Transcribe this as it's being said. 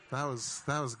That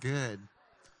was good.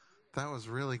 That was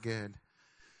really good.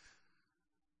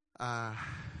 I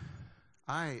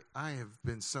have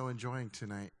been so enjoying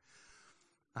tonight.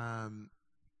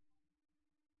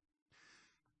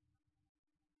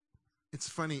 It's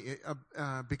funny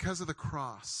because of the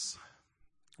cross,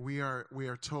 we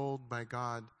are told by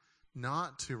God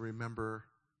not to remember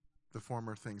the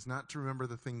former things, not to remember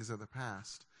the things of the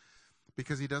past,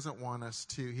 because He doesn't want us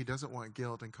to. He doesn't want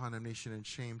guilt and condemnation and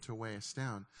shame to weigh us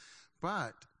down.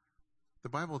 But the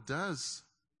Bible does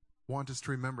want us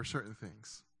to remember certain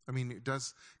things. I mean,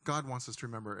 God wants us to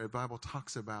remember. The Bible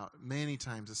talks about many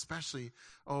times, especially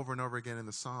over and over again in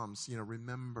the Psalms,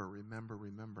 remember, remember,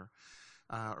 remember.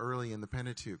 Early in the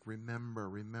Pentateuch,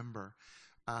 remember.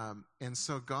 And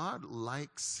so God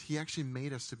He actually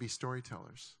made us to be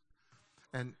storytellers.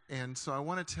 And so I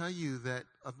want to tell you that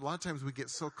a lot of times we get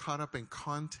so caught up in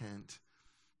content,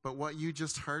 but what you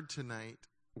just heard tonight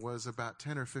was about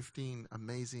 10 or 15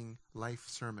 amazing life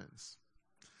sermons.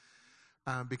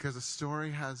 Because a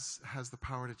story has the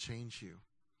power to change you.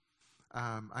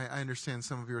 I understand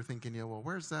some of you are thinking, well,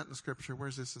 where's that in Scripture?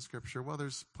 Where's this in Scripture? Well,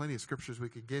 there's plenty of Scriptures we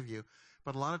could give you,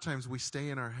 but a lot of times we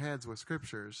stay in our heads with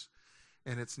Scriptures,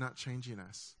 and it's not changing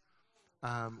us.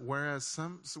 Whereas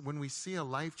when we see a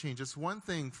life change, it's one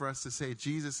thing for us to say,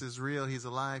 Jesus is real, He's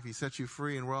alive, He set you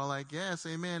free, and we're all like, yes,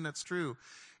 amen, that's true.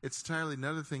 It's entirely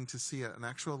another thing to see an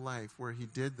actual life where He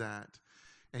did that,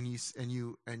 and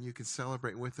you can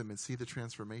celebrate with Him and see the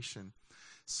transformation.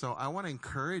 So I want to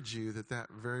encourage you that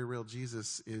very real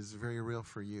Jesus is very real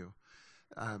for you.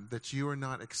 That you are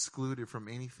not excluded from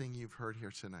anything you've heard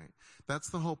here tonight. That's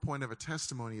the whole point of a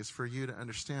testimony, is for you to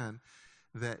understand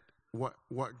that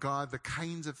what God, the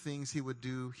kinds of things He would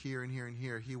do here and here and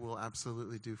here, He will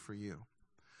absolutely do for you.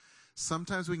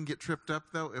 Sometimes we can get tripped up,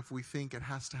 though, if we think it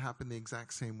has to happen the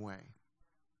exact same way.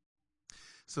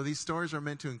 So these stories are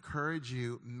meant to encourage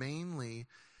you mainly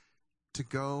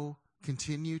to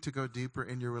continue to go deeper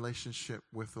in your relationship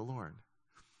with the Lord.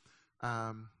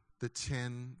 The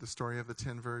story of the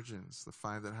 10 virgins, the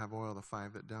 5 that have oil, the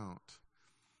 5 that don't.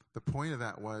 The point of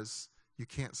that was you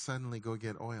can't suddenly go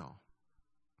get oil.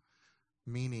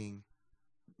 Meaning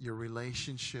your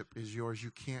relationship is yours.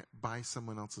 You can't buy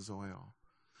someone else's oil.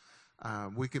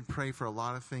 We can pray for a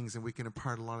lot of things and we can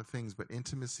impart a lot of things, but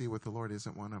intimacy with the Lord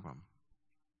isn't one of them.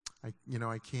 I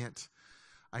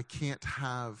can't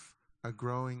have a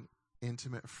growing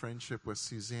intimate friendship with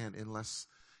Suzanne unless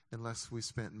we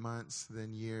spent months,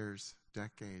 then years,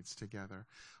 decades together.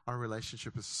 Our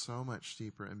relationship is so much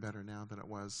deeper and better now than it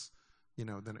was,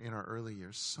 than in our early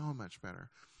years. So much better.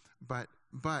 But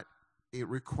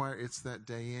it's that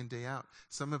day in, day out.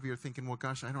 Some of you are thinking, well,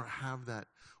 gosh, I don't have that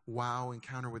wow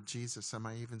encounter with Jesus. Am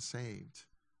I even saved?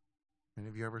 Any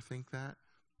of you ever think that?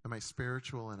 Am I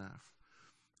spiritual enough?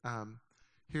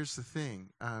 Here's the thing.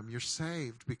 You're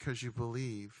saved because you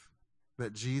believe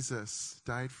that Jesus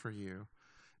died for you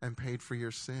and paid for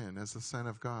your sin as the Son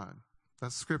of God.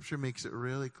 That Scripture makes it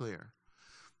really clear.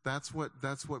 That's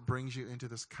what brings you into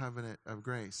this covenant of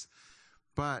grace.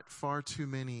 But far too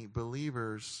many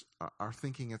believers are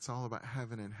thinking it's all about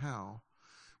heaven and hell,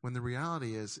 when the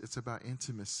reality is it's about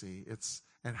intimacy.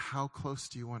 And how close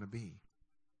do you want to be?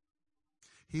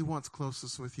 He wants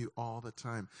closeness with you all the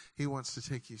time. He wants to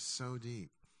take you so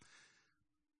deep.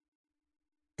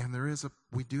 And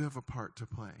we do have a part to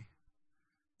play.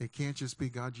 It can't just be,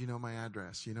 God, you know my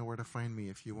address. You know where to find me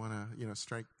if you want to,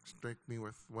 strike me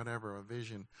with whatever, a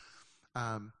vision.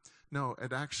 No,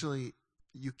 it actually,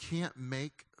 you can't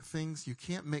make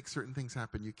certain things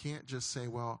happen. You can't just say,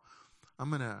 well, I'm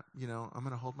going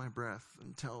to hold my breath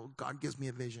until God gives me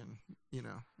a vision.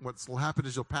 What will happen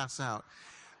is you'll pass out.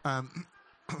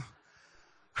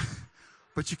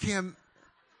 But you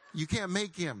can't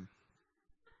make Him.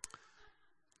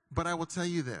 But I will tell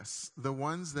you this, the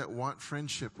ones that want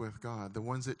friendship with God, the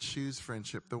ones that choose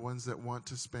friendship, the ones that want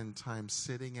to spend time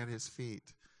sitting at His feet,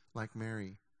 like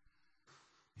Mary,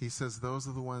 He says, those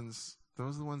are the ones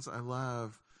I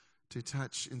love to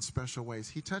touch in special ways.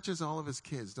 He touches all of His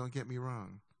kids, don't get me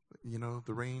wrong.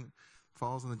 The rain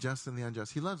falls on the just and the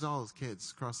unjust. He loves all His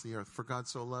kids across the earth, for God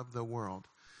so loved the world.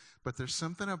 But there's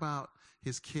something about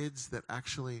His kids that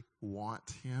actually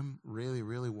want Him, really,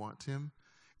 really want Him.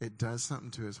 It does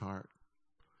something to His heart.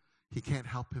 He can't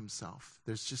help Himself.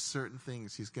 There's just certain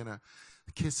things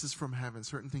kisses from heaven,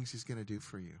 certain things He's going to do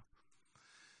for you.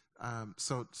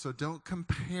 So don't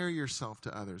compare yourself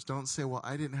to others. Don't say, well,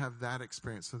 I didn't have that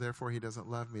experience, so therefore He doesn't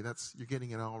love me. You're getting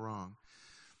it all wrong.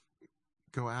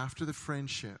 Go after the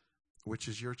friendship, which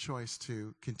is your choice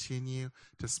to continue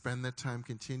to spend the time,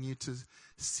 continue to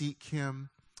seek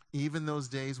Him, even those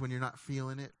days when you're not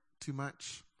feeling it too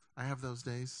much. I have those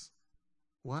days.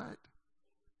 What?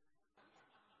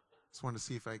 Just wanted to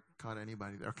see if I caught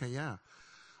anybody there. Okay, yeah.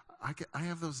 I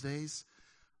have those days.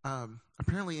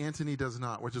 Apparently Anthony does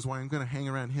not, which is why I'm going to hang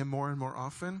around him more and more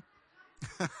often.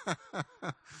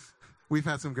 We've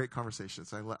had some great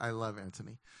conversations. I love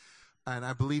Anthony. And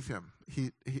I believe him.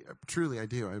 He truly, I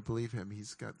do. I believe him.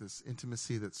 He's got this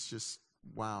intimacy that's just,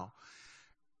 wow.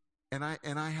 And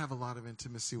I have a lot of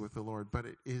intimacy with the Lord, but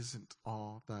it isn't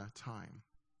all the time.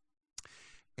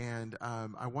 And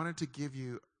I wanted to give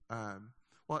you,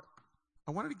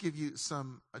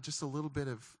 some, just a little bit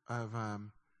of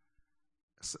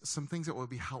some things that will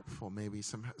be helpful, maybe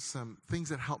some things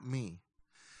that help me.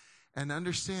 And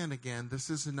understand, again, this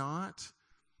is not,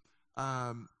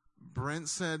 Brent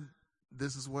said,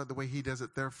 this is the way he does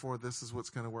it, therefore this is what's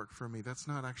going to work for me. That's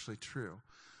not actually true.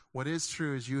 What is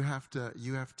true is you have to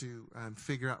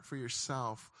figure out for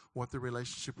yourself what the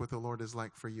relationship with the Lord is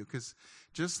like for you. Because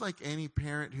just like any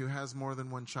parent who has more than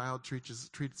one child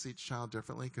treats each child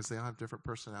differently because they all have different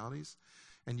personalities,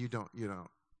 and you don't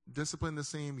discipline the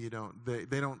same.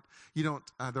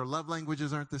 Their love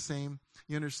languages aren't the same.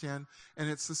 You understand? And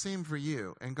it's the same for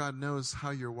you. And God knows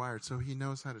how you're wired, so He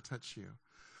knows how to touch you.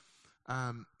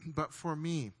 But for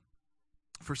me,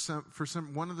 for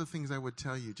some, one of the things I would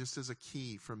tell you, just as a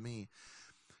key for me,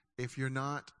 if you're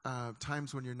not,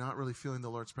 times when you're not really feeling the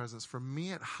Lord's presence, for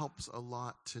me it helps a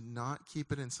lot to not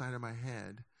keep it inside of my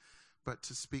head, but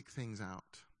to speak things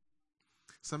out.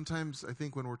 Sometimes I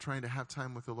think when we're trying to have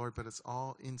time with the Lord, but it's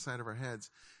all inside of our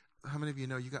heads, how many of you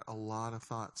know you got a lot of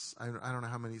thoughts? I don't know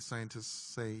how many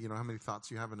scientists say, how many thoughts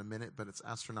you have in a minute, but it's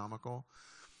astronomical.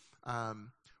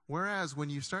 Whereas when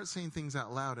you start saying things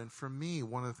out loud, and for me,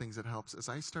 one of the things that helps is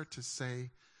I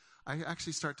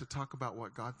actually start to talk about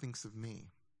what God thinks of me.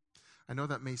 I know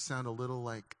that may sound a little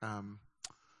like,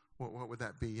 what would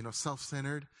that be?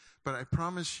 Self-centered. But I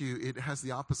promise you it has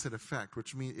the opposite effect,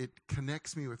 which means it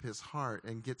connects me with His heart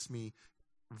and gets me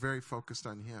very focused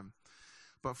on Him.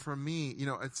 But for me,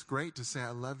 it's great to say,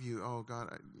 I love you. Oh,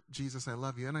 God, Jesus, I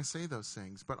love you. And I say those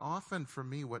things. But often for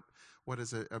me, what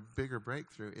is a bigger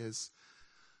breakthrough is,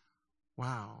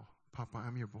 wow, Papa,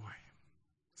 I'm your boy.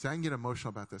 See, I can get emotional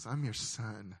about this. I'm your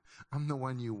son. I'm the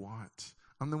one you want.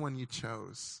 I'm the one you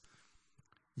chose.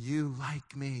 You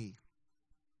like me.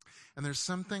 And there's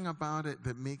something about it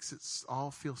that makes it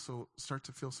all start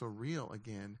to feel so real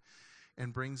again,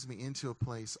 and brings me into a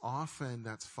place often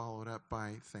that's followed up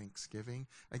by thanksgiving.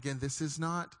 Again, this is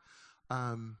not,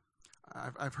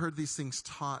 I've heard these things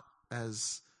taught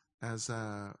as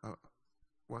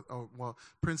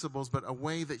principles, but a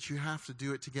way that you have to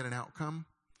do it to get an outcome.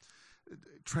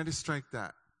 Try to strike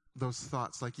those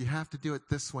thoughts, like you have to do it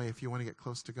this way if you want to get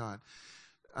close to God.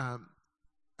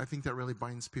 I think that really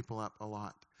binds people up a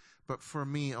lot. But for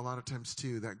me, a lot of times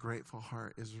too, that grateful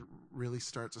heart really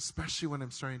starts, especially when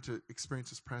I'm starting to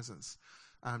experience His presence.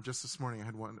 Just this morning, I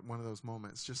had one of those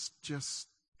moments, just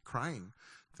crying,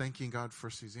 thanking God for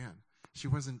Suzanne. She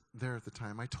wasn't there at the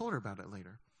time. I told her about it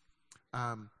later.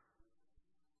 And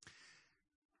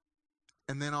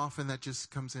then often that just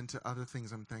comes into other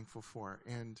things I'm thankful for.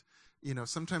 And,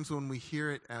 sometimes when we hear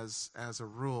it as a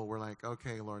rule, we're like,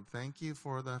 okay, Lord, thank you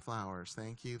for the flowers.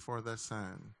 Thank you for the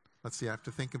sun. Let's see, I have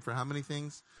to thank Him for how many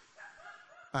things?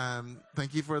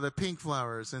 Thank you for the pink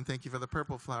flowers, and thank you for the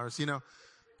purple flowers.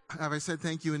 Have I said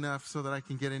thank you enough so that I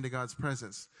can get into God's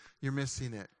presence? You're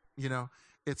missing it.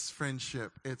 It's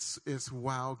friendship. It's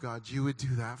wow, God, you would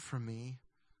do that for me.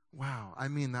 Wow, I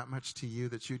mean that much to you,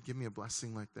 that you'd give me a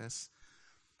blessing like this.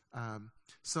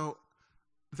 So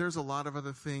there's a lot of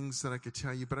other things that I could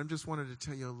tell you, but I just wanted to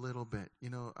tell you a little bit.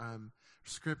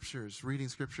 Scriptures, reading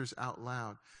scriptures out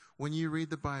loud. When you read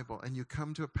the Bible and you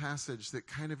come to a passage that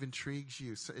kind of intrigues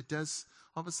you, so it does,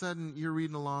 all of a sudden you're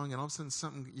reading along and all of a sudden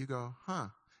something, you go, huh.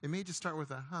 It may just start with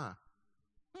a huh.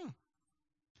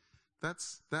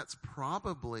 That's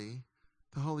probably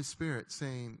the Holy Spirit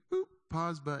saying, oop,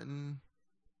 pause button,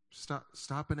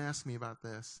 stop and ask me about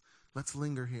this. Let's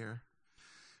linger here.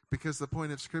 Because the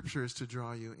point of Scripture is to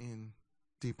draw you in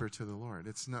deeper to the Lord.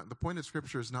 The point of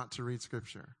Scripture is not to read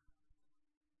Scripture.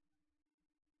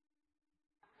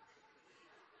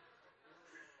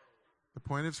 The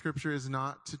point of Scripture is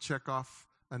not to check off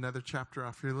another chapter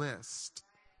off your list.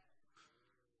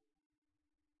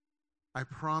 I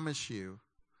promise you.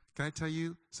 Can I tell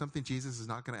you something Jesus is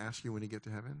not going to ask you when you get to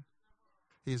heaven?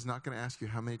 He is not going to ask you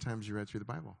how many times you read through the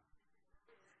Bible.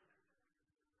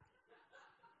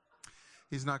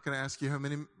 He's not going to ask you how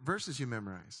many verses you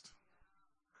memorized.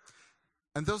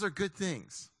 And those are good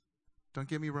things. Don't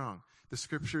get me wrong. The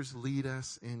Scriptures lead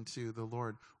us into the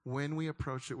Lord when we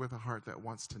approach it with a heart that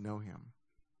wants to know Him.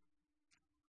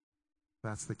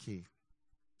 That's the key.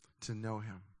 To know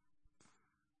him.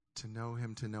 To know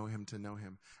him, to know him, to know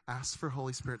him. Ask for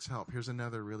Holy Spirit's help. Here's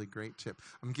another really great tip.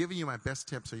 I'm giving you my best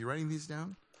tips. Are you writing these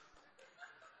down?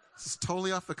 This is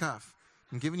totally off the cuff.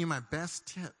 I'm giving you my best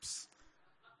tips.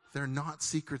 They're not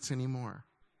secrets anymore.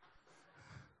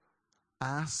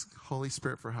 Ask Holy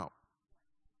Spirit for help.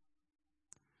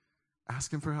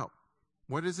 Ask him for help.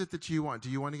 What is it that you want? Do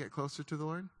you want to get closer to the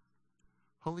Lord?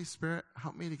 Holy Spirit,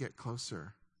 help me to get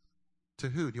closer. To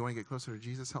who? Do you want to get closer to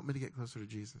Jesus? Help me to get closer to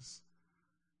Jesus.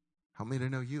 Help me to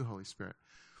know you, Holy Spirit.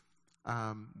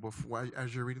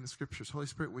 As you're reading the scriptures, Holy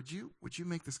Spirit, would you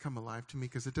make this come alive to me?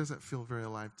 Because it doesn't feel very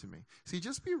alive to me. See,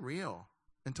 just be real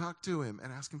and talk to him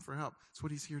and ask him for help. It's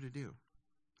what he's here to do.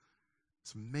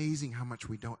 It's amazing how much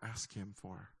we don't ask him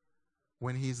for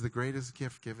when he's the greatest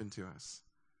gift given to us.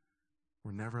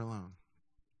 We're never alone.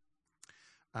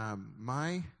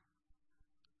 My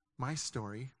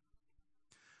story,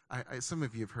 some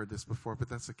of you have heard this before, but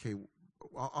that's okay.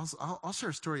 I'll share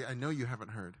a story I know you haven't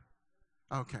heard.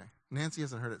 Okay. Nancy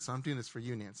hasn't heard it, so I'm doing this for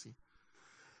you, Nancy.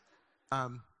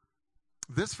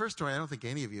 This first story I don't think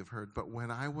any of you have heard, but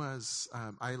when I was,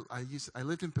 I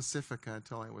lived in Pacifica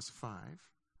until I was 5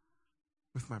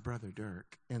 with my brother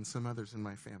Dirk and some others in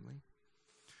my family.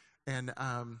 And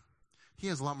he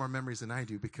has a lot more memories than I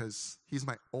do because he's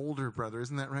my older brother.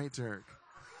 Isn't that right, Dirk?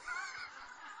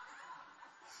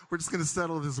 We're just going to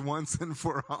settle this once and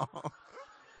for all.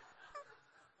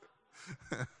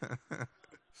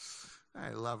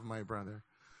 I love my brother.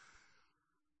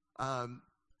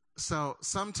 So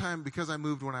sometime, because I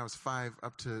moved when I was 5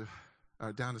 up to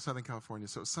down to Southern California,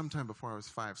 so it was sometime before I was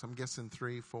 5, so I'm guessing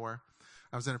 3, 4.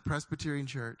 I was in a Presbyterian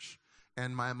church,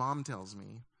 and my mom tells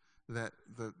me that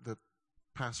the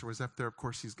pastor was up there. Of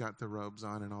course, he's got the robes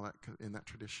on and all that in that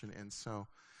tradition, and so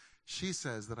she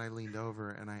says that I leaned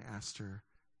over and I asked her,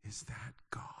 "Is that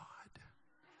God?"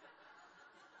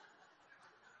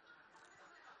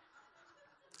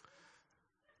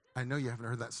 I know you haven't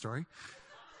heard that story.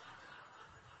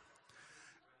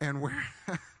 And where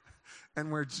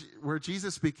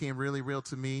Jesus became really real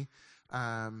to me,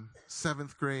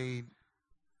 7th grade,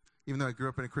 even though I grew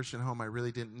up in a Christian home, I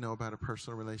really didn't know about a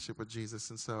personal relationship with Jesus.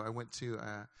 And so I went to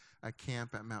a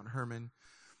camp at Mount Hermon,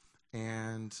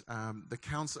 and a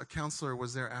counselor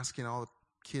was there asking all the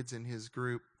kids in his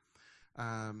group,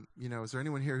 is there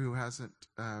anyone here who hasn't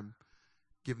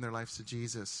given their lives to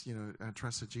Jesus,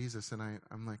 trusted Jesus? And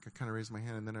I'm like, I kind of raised my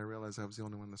hand, and then I realized I was the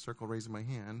only one in the circle raising my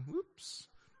hand. Whoops.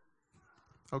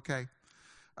 Okay.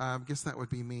 Guess that would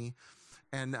be me.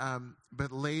 And,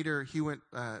 but later he went,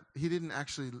 he didn't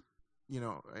actually,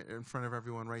 in front of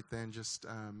everyone right then, just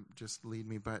lead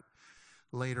me. But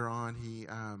later on,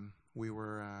 we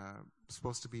were,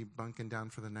 supposed to be bunking down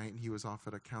for the night, and he was off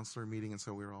at a counselor meeting. And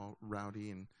so we were all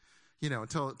rowdy and,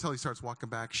 until he starts walking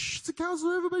back. Shh, it's a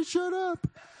counselor, everybody shut up.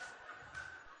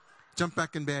 Jump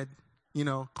back in bed,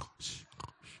 It's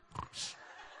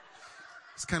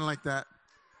kind of like that.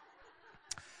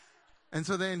 And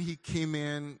so then he came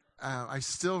in. I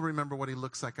still remember what he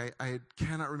looks like. I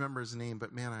cannot remember his name,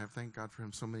 but man, I have thanked God for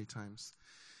him so many times.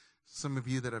 Some of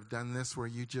you that have done this where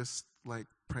you just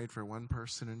prayed for one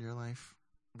person in your life,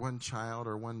 one child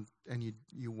or one, and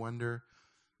you wonder,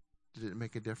 did it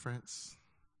make a difference?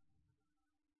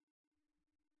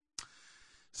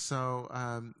 So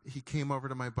he came over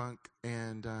to my bunk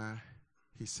and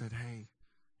he said, "Hey,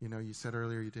 you said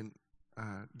earlier you didn't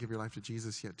give your life to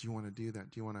Jesus yet. Do you want to do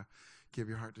that? Do you want to give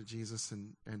your heart to Jesus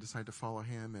and decide to follow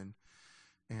him?"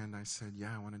 And I said,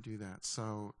 "Yeah, I want to do that."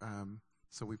 So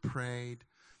we prayed,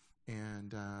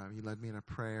 and he led me in a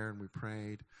prayer, and we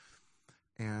prayed.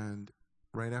 And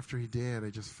right after he did, I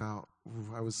just felt,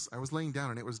 I was laying down,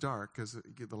 and it was dark because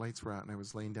the lights were out, and I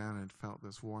was laying down and felt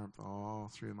this warmth all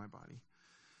through my body.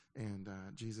 And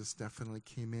Jesus definitely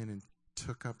came in and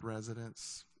took up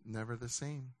residence. Never the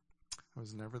same. I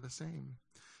was never the same.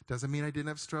 Doesn't mean I didn't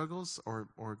have struggles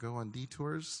or go on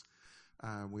detours.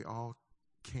 We all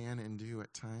can and do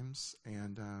at times.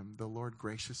 And the Lord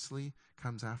graciously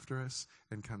comes after us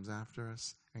and comes after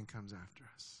us and comes after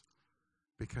us.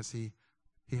 Because he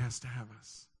has to have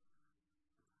us.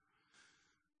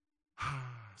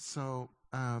 So,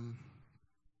 I'm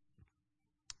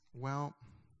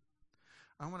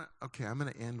going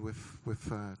to end with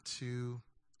two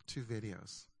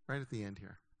videos right at the end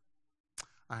here.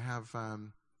 I have,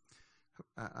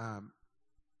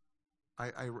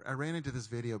 I ran into this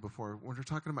video before when we're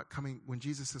talking about when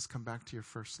Jesus has come back to your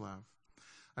first love.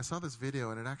 I saw this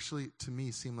video, and it actually, to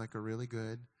me, seemed like a really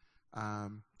good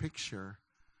picture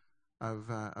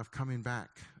of coming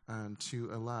back to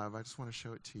a love. I just want to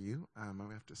show it to you. I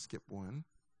have to skip one.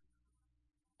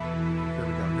 Here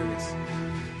we go. Here it is.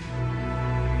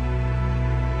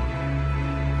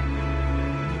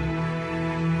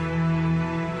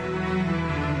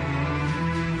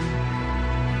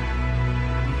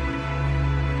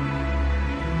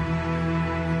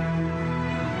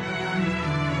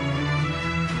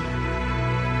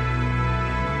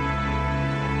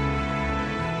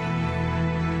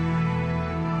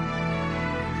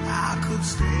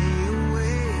 Stay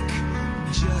awake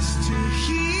just to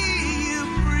hear you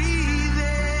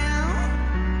breathing.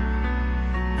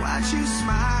 Watch you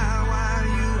smile while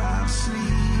you are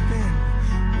sleeping,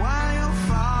 while you're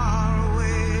far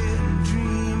away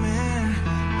dreaming.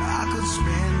 I could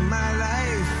spend my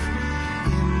life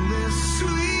in this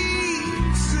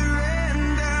sweet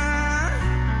surrender.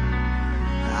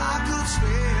 I could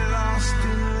stay lost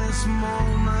in this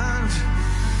moment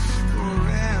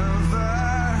forever.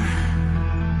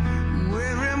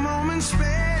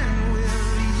 Spend with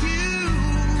you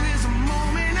is a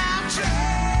moment I'll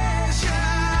treasure.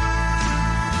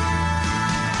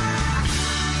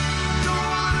 Don't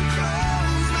wanna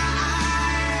close my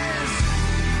eyes.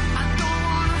 I don't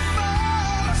wanna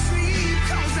fall asleep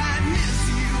 'cause I miss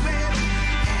you, baby.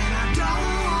 And I don't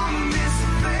wanna miss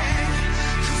a thing.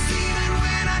 'Cause even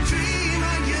when I dream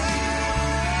of you,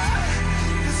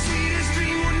 the sweetest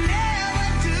dream will never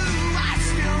do. I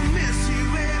still miss you,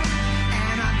 baby.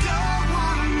 And I don't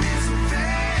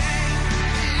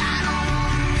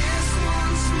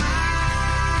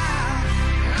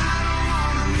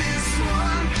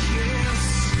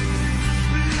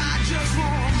just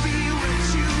wanna be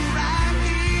with you right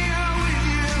here with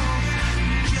you,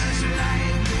 just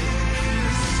like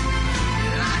this.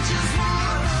 I just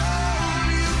wanna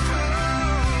hold you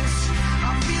close. I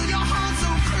feel your heart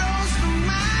so close to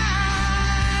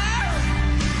mine,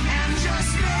 and just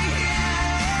stay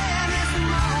here in this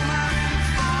moment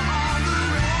for all the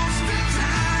rest of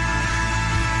time.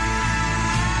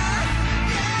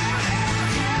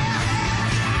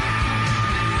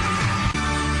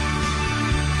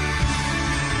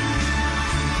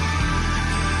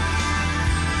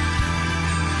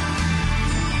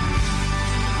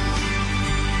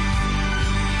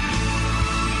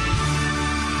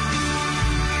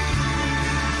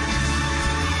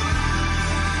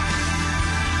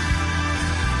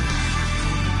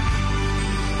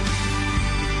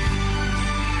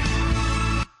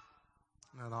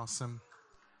 Isn't that awesome?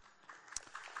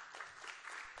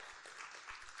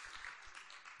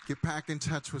 Get back in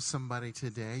touch with somebody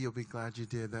today. You'll be glad you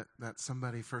did. That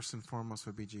somebody first and foremost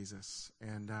would be Jesus.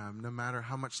 And no matter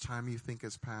how much time you think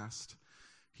has passed,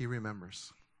 he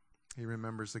remembers. He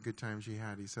remembers the good times you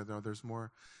had. He said, "Oh, there's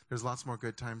lots more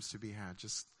good times to be had.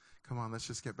 Just come on, let's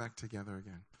just get back together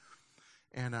again."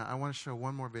 And I want to show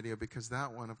one more video because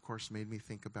that one, of course, made me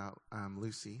think about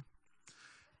Lucy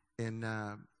in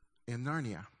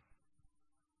Narnia.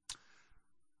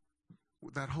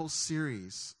 That whole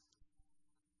series,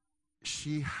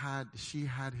 she had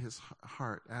his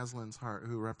heart, Aslan's heart,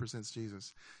 who represents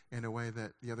Jesus, in a way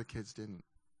that the other kids didn't.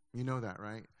 You know that,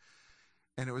 right?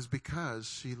 And it was because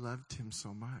she loved him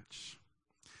so much.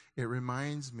 It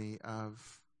reminds me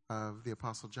of the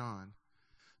Apostle John,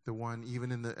 the one,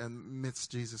 even in the amidst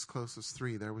Jesus' closest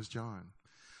three, there was John.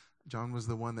 John was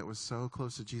the one that was so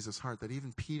close to Jesus' heart that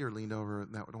even Peter leaned over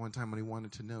that one time when he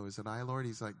wanted to know, "Is it I, Lord?"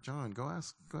 He's like, "John, go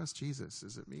ask Jesus.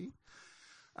 Is it me?"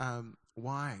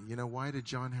 Why? Why did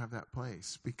John have that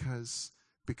place? Because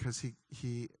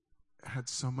he had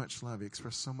so much love. He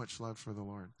expressed so much love for the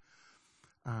Lord.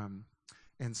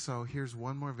 And so here's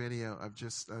one more video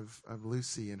of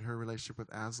Lucy and her relationship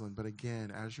with Aslan. But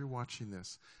again, as you're watching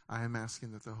this, I am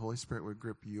asking that the Holy Spirit would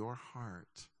grip your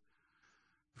heart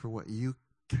for what you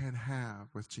can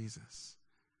have with Jesus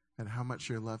and how much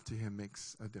your love to him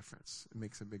makes a difference. It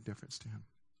makes a big difference to him.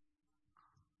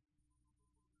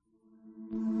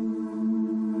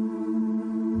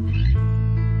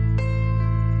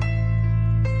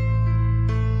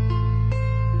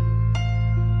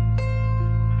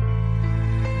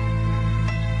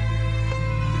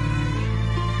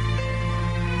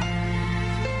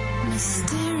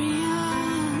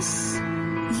 Mysterious,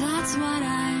 that's what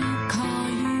I call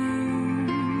you.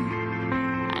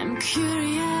 I'm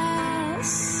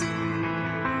curious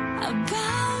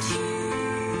about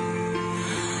you.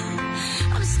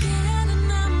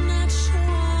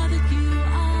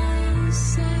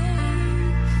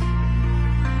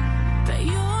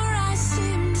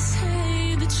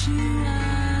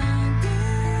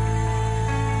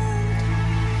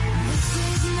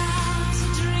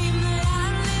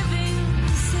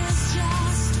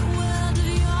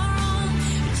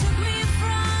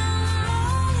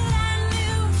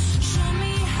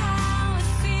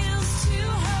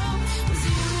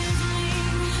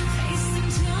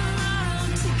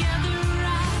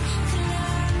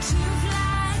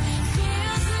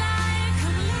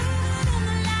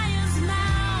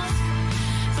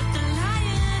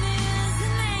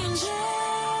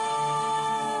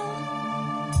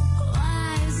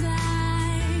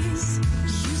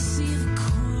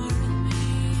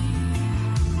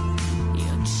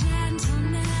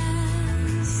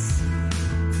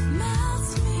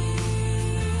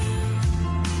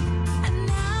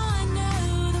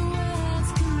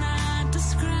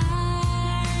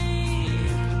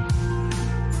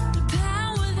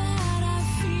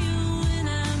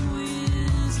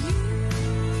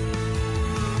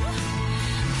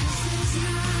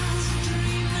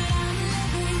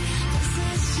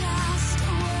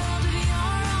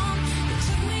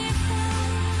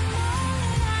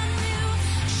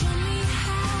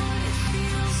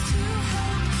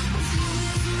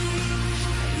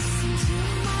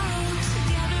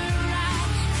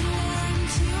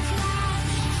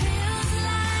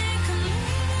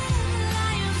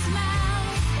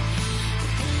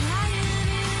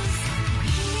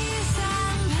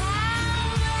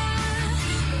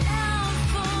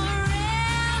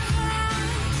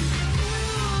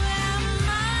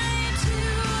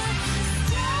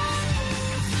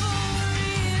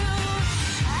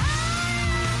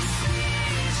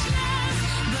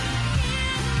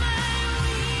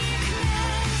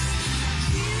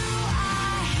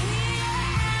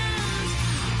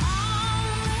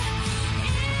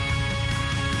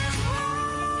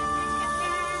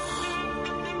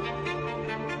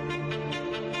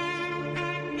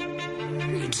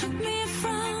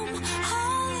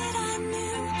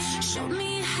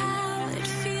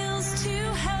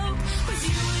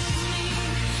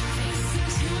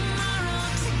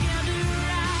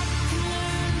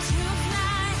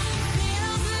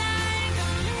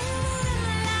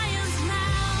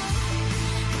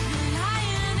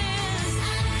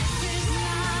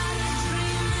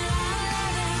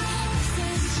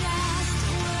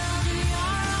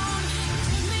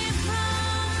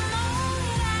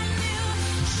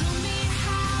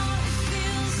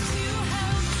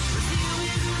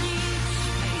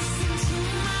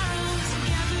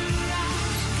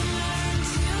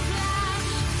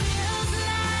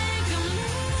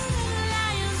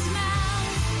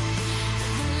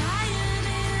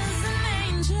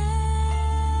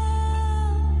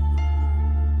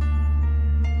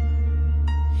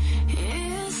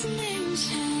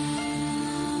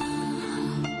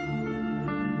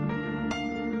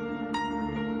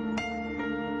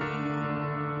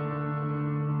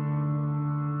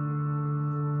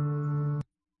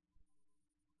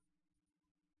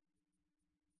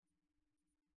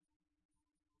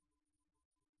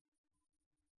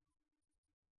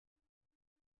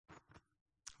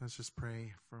 Let's just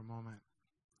pray for a moment.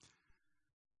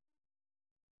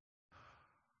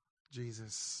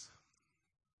 Jesus,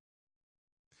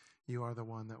 you are the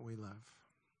one that we love.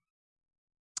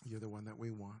 You're the one that we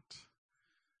want.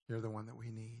 You're the one that we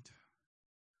need.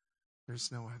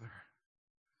 There's no other.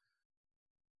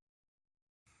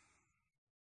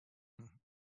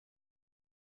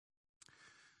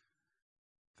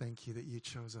 Thank you that you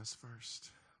chose us first.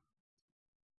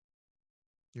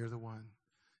 You're the one.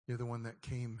 You're the one that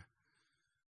came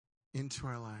into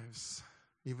our lives.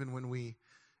 Even when we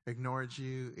ignored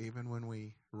you, even when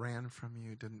we ran from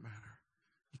you, it didn't matter.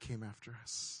 You came after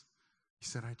us. You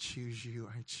said, I choose you,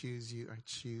 I choose you, I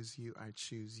choose you, I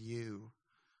choose you.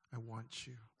 I want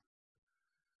you.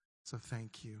 So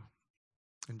thank you.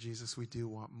 And Jesus, we do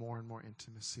want more and more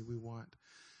intimacy. We want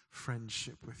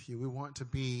friendship with you. We want to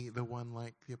be the one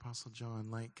like the Apostle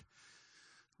John, like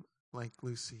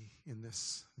Lucy in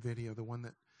this video, the one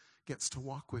that gets to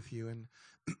walk with you. And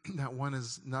that one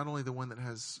is not only the one that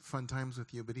has fun times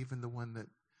with you, but even the one that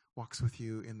walks with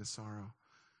you in the sorrow.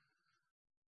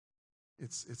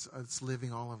 It's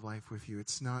living all of life with you.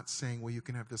 It's not saying, well, you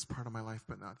can have this part of my life,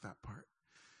 but not that part.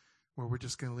 Where we're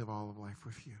just going to live all of life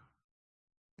with you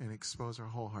and expose our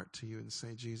whole heart to you and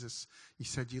say, Jesus, you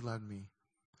said you loved me.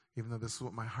 Even though this is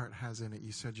what my heart has in it,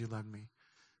 you said you loved me.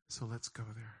 So let's go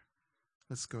there.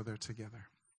 Let's go there together.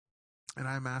 And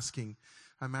I'm asking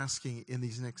in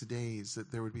these next days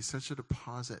that there would be such a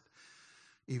deposit,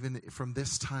 even from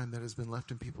this time that has been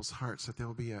left in people's hearts, that there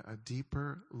will be a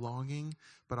deeper longing,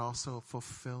 but also a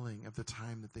fulfilling of the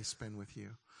time that they spend with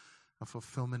you, a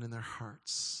fulfillment in their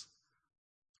hearts.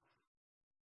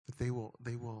 That they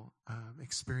will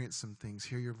experience some things,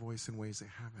 hear your voice in ways they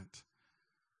haven't.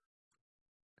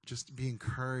 Just be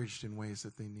encouraged in ways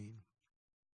that they need.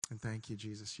 And thank you,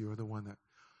 Jesus. You are the one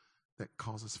that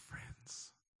calls us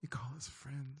friends. You call us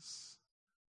friends.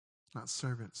 Not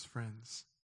servants, friends.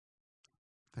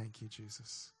 Thank you,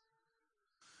 Jesus.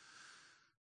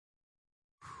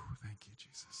 Whew, thank you,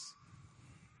 Jesus.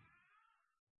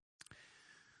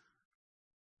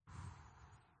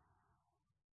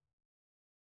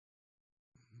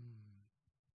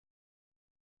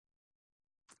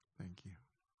 Thank you.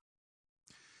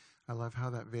 I love how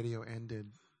that video ended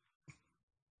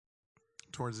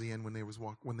towards the end when they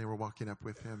were walking up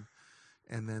with him,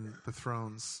 and then the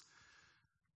thrones.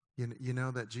 You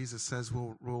know that Jesus says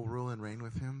we'll rule and reign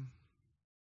with him.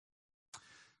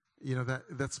 You know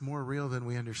that's more real than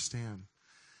we understand.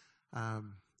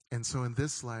 And so in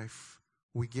this life,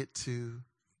 we get to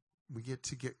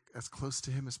get as close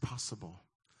to him as possible.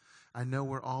 I know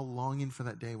we're all longing for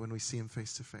that day when we see him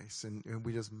face to face and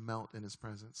we just melt in his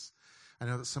presence. I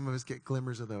know that some of us get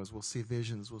glimmers of those. We'll see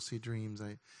visions. We'll see dreams.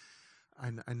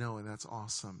 I know, and that's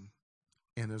awesome.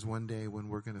 And there's one day when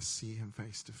we're going to see him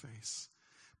face to face.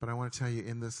 But I want to tell you,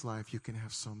 in this life, you can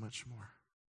have so much more.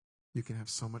 You can have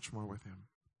so much more with him.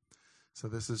 So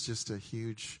this is just a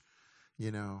huge,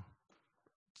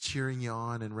 cheering you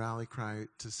on and rally cry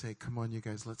to say, come on, you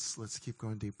guys, let's keep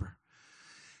going deeper.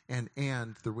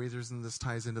 And the reason this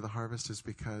ties into the harvest is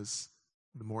because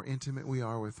the more intimate we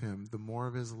are with him, the more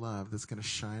of his love that's going to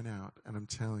shine out. And I'm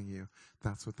telling you,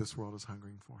 that's what this world is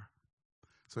hungering for.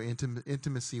 So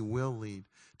intimacy will lead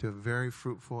to a very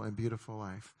fruitful and beautiful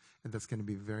life, and that's going to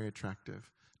be very attractive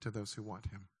to those who want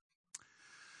him.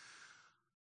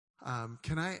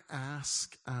 Can I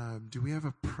ask, do we have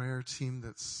a prayer team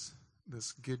that's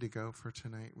good to go for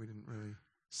tonight? We didn't really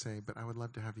say, but I would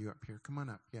love to have you up here. Come on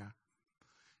up, yeah.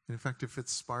 And in fact, if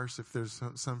it's sparse, if there's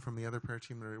some from the other prayer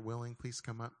team that are willing, please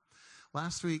come up.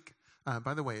 Last week,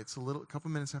 by the way, it's a couple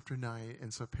minutes after 9,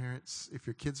 and so parents, if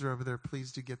your kids are over there,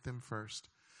 please do get them first.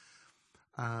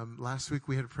 Last week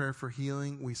we had a prayer for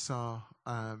healing. We saw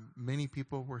many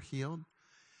people were healed.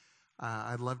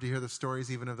 I'd love to hear the stories,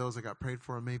 even of those that got prayed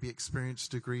for and maybe experienced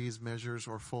degrees, measures,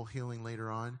 or full healing later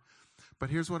on.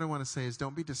 But here's what I want to say is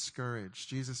don't be discouraged.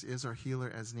 Jesus is our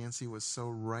healer, as Nancy was so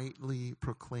rightly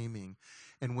proclaiming.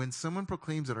 And when someone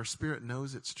proclaims it, our spirit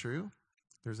knows it's true.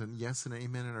 There's a yes and an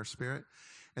amen in our spirit.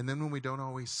 And then when we don't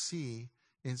always see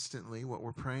instantly what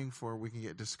we're praying for, we can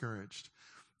get discouraged.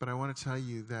 But I want to tell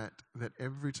you that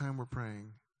every time we're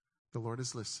praying, the Lord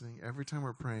is listening. Every time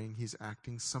we're praying, he's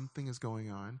acting. Something is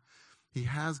going on. He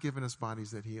has given us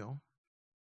bodies that heal.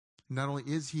 Not only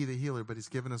is he the healer, but he's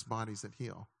given us bodies that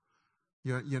heal.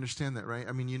 You understand that, right?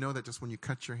 I mean, you know that just when you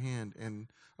cut your hand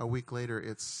and a week later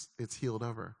it's healed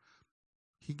over.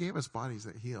 He gave us bodies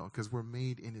that heal because we're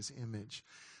made in his image.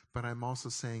 But I'm also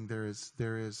saying there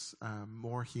is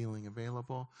more healing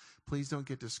available. Please don't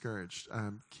get discouraged.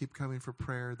 Keep coming for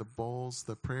prayer.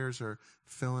 The prayers are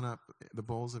filling up the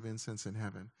bowls of incense in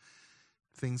heaven.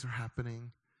 Things are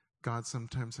happening. God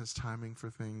sometimes has timing for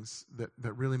things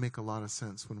that really make a lot of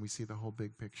sense when we see the whole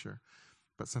big picture.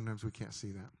 But sometimes we can't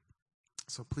see that.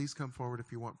 So please come forward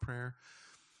if you want prayer.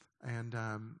 And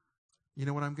you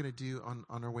know what I'm going to do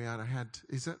on our way out?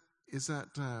 Is that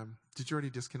did you already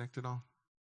disconnect it all?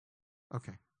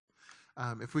 Okay.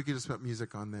 If we could just put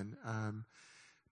music on then.